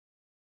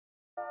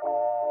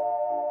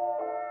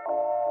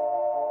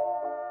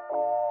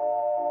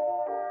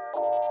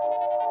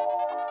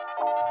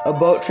A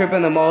boat trip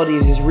in the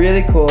Maldives is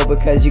really cool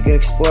because you can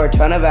explore a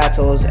ton of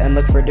atolls and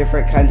look for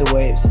different kinds of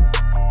waves.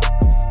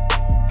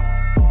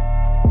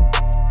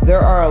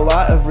 There are a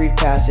lot of reef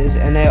passes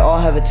and they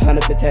all have a ton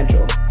of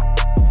potential.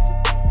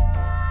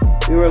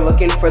 We were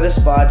looking for the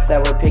spots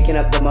that were picking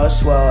up the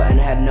most swell and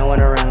had no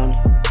one around.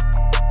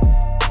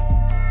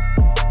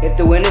 If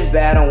the wind is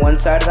bad on one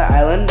side of the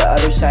island, the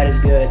other side is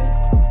good.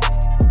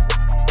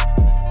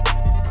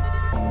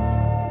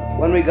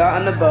 When we got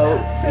on the boat,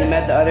 we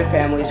met the other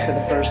families for the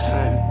first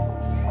time.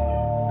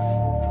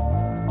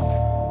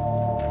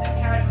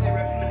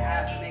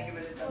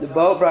 The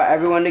boat brought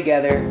everyone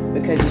together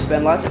because you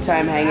spend lots of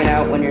time hanging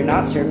out when you're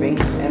not surfing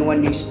and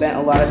when you spent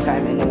a lot of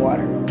time in the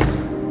water.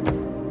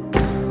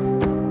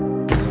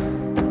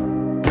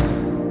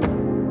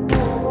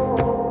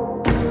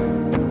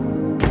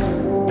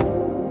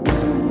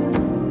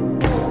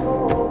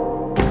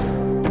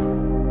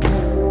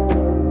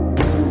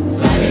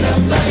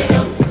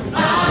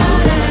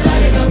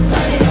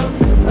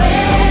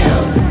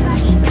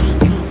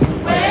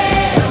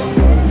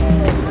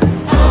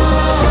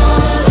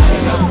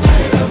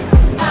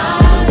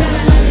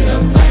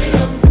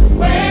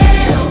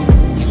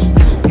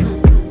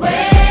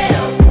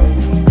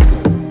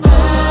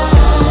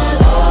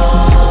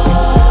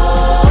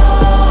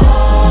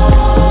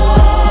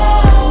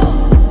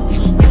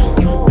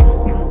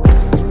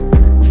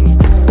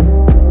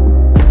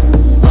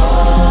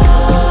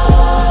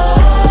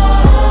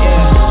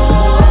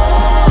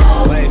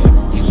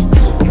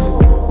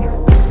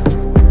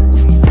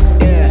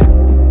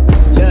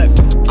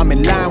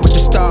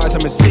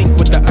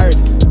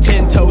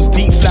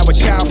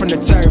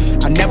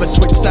 I never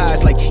switch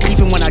sides, like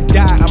even when I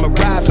die, I'ma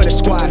ride for the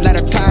squad, light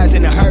up tires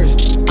in the hearse.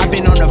 I've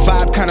been on the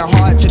vibe, kinda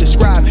hard to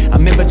describe.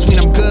 I'm in between,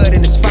 I'm good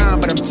and it's fine,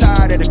 but I'm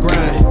tired of the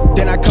grind.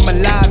 Then I come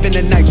alive in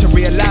the night to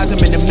realize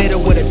I'm in the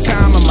middle of the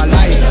time of my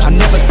life. I'm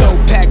never so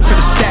packed for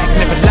the stack,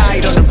 never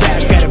lied on the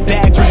rap. Got a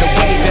bag from the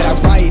way that I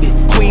write it.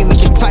 Queen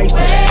looking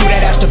Tyson, do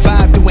that ass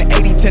survive, doing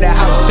 80 to the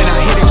house. Then I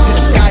hit it to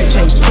the sky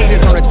change,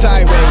 haters on a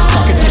tirade.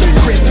 Talking to they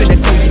grip in the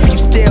face, be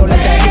still,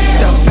 let that hate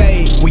stuff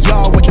fade. We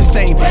all want the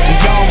same, we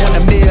all want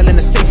a meal in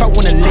the safe. I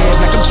wanna live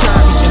like I'm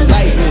trying to reach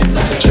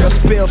enlightenment. Trail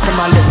spill from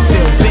my lips,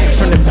 feel big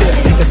from the bib.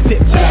 Take a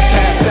sip till I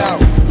pass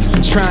out.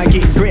 Try and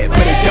get grit,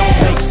 but it don't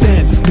make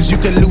sense, cause you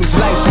can lose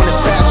life on this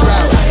fast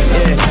route.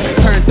 Yeah,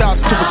 turn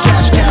thoughts to a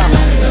cash cow.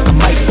 I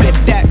might flip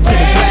that to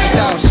the glass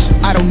house.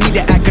 I don't need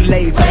the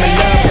accolades, I'm in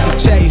love with the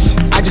chase.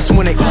 I just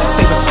wanna eat,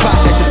 save a spot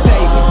at the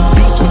table.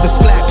 Beast with the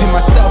slap, pin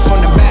myself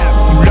on the map.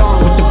 You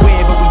long with the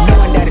wind, but we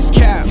knowing that it's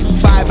cap.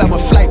 5-hour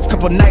flights,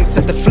 couple nights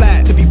at the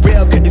flat. To be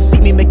real, couldn't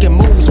see me making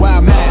moves where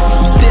I'm at.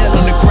 I'm still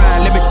on the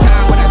grind, limit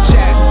time when I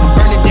chat. I'm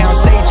burning down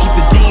sage, keep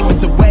the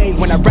demons away.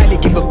 When I write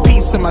it, give a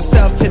piece of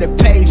myself to the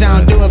page. I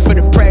don't do it for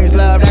the praise,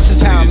 love, that's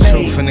just how I'm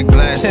made. Truth in the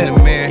glass in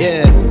the mirror.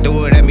 Yeah.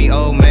 Do it at me,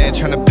 old man,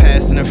 tryna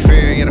pass in the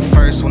fear. You're the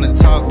first one to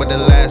talk, but the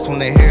last one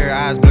to hear.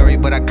 Eyes blurry,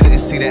 but I couldn't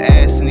see the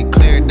ass, and he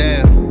cleared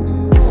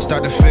down.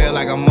 Start to feel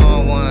like I'm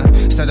on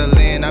one. Settle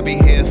in, I'll be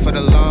here for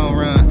the long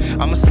run.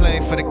 I'm a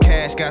slave for the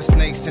cash, got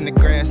snakes in the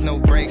grass, no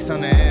brakes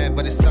on the ad,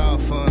 but it's all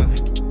fun.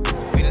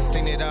 We done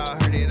seen it all,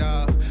 heard it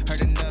all,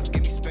 heard enough,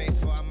 give me space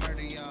before I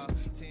murder y'all.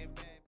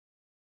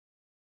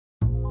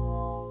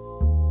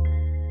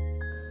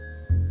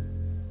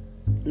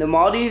 The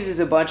Maldives is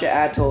a bunch of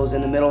atolls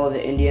in the middle of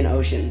the Indian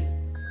Ocean.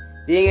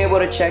 Being able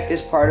to check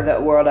this part of the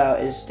world out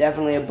is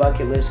definitely a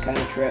bucket list kind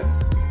of trip.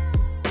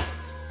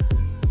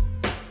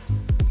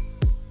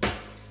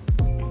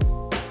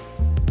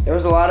 There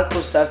was a lot of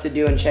cool stuff to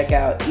do and check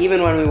out,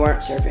 even when we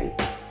weren't surfing.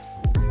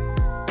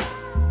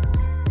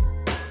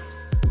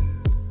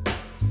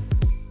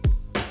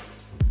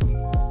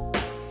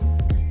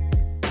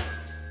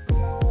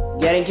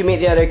 Getting to meet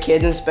the other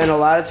kids and spend a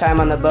lot of time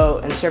on the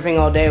boat and surfing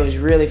all day was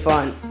really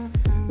fun.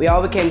 We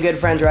all became good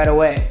friends right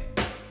away.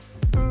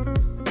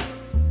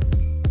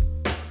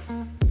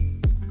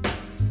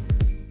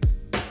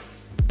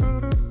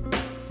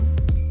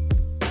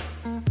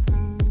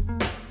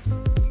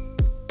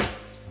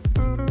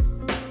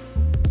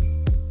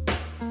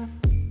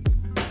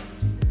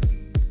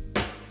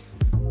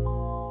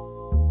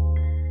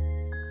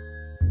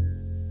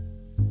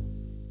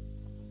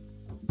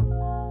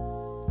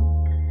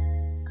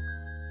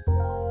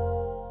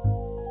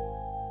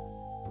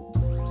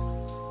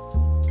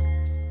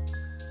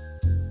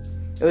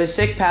 It was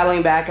sick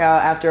paddling back out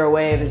after a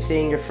wave and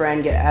seeing your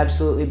friend get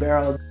absolutely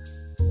barreled.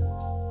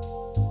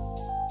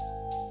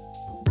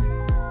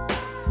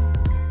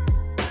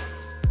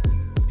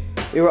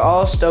 We were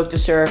all stoked to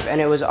surf and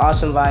it was an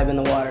awesome vibe in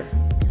the water.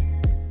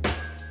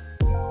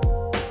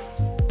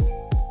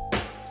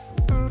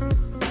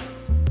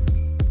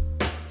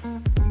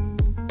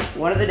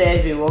 One of the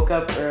days we woke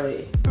up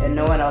early and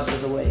no one else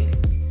was awake.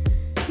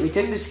 We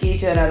took the ski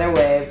to another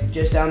wave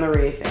just down the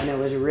reef and it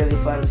was a really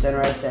fun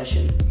sunrise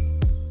session.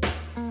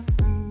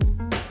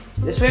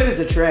 This wave is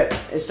the trip.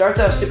 It starts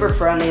off super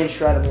friendly and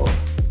shreddable,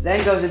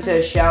 then goes into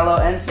a shallow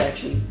end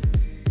section.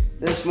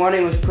 This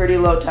morning was pretty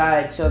low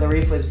tide, so the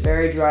reef was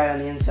very dry on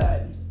the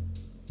inside.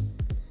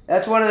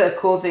 That's one of the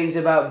cool things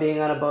about being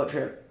on a boat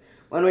trip.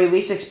 When we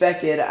least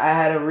expected, I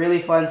had a really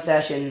fun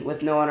session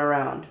with no one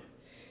around.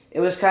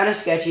 It was kind of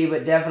sketchy,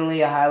 but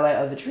definitely a highlight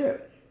of the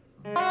trip.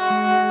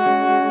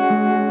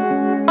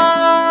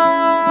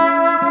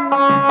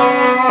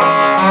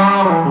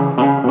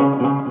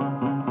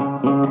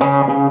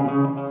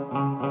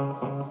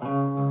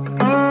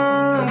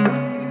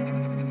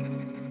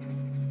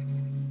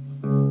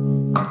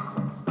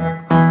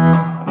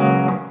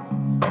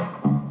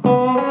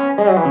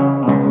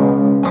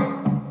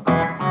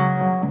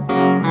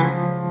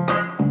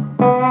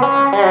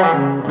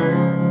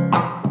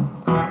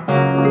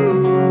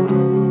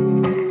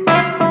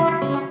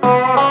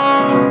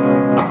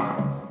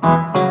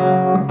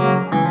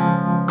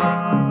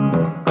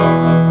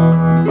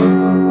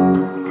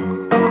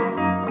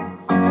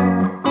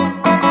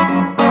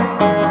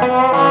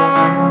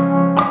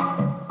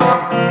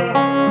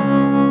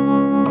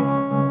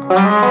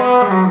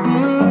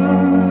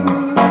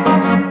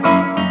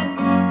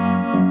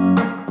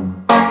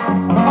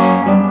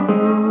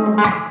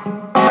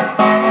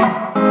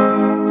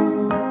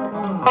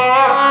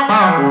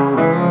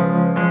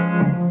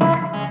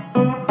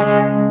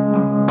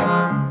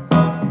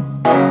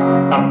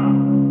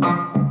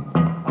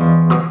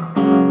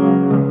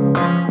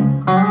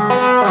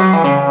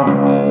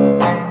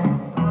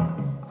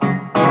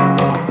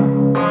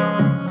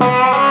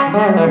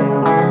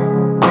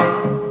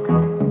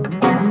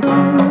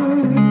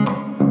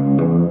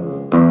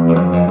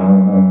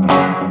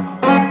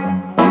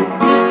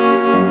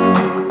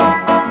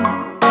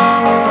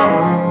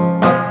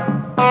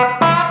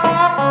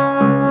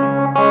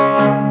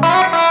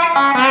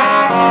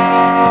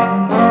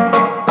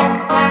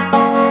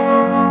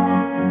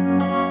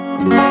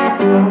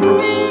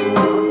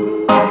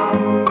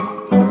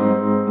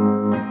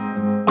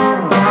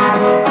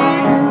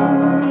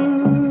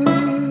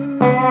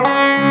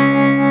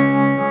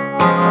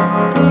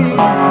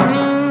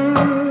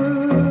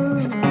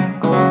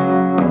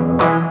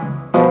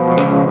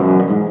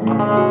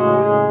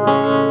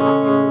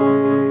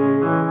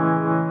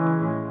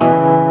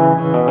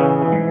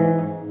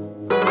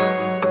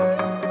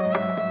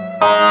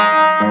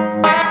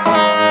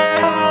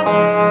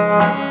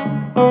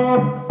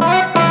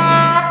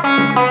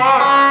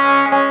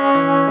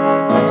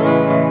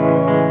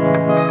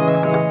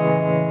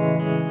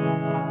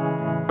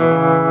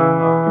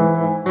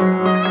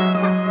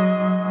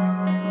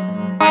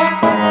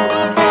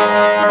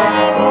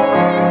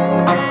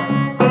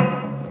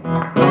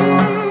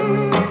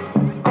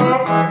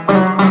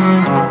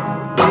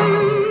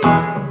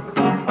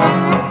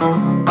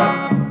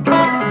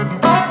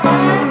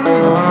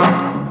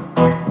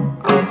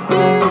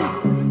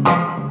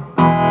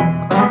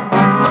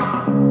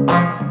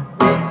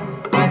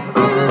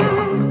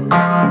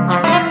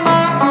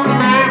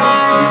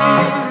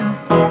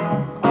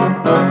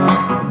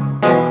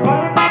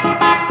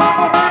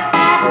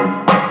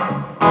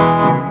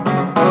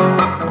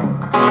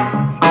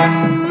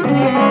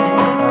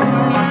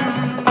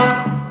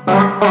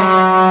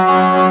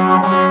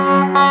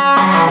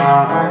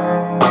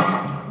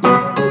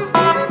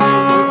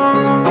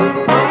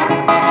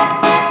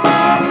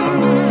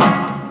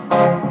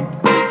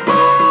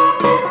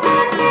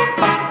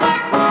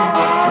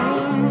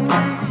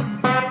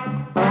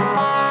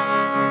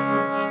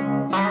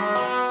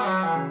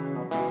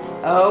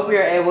 I hope we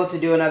are able to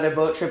do another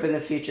boat trip in the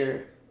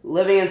future.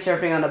 Living and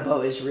surfing on a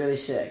boat is really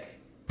sick.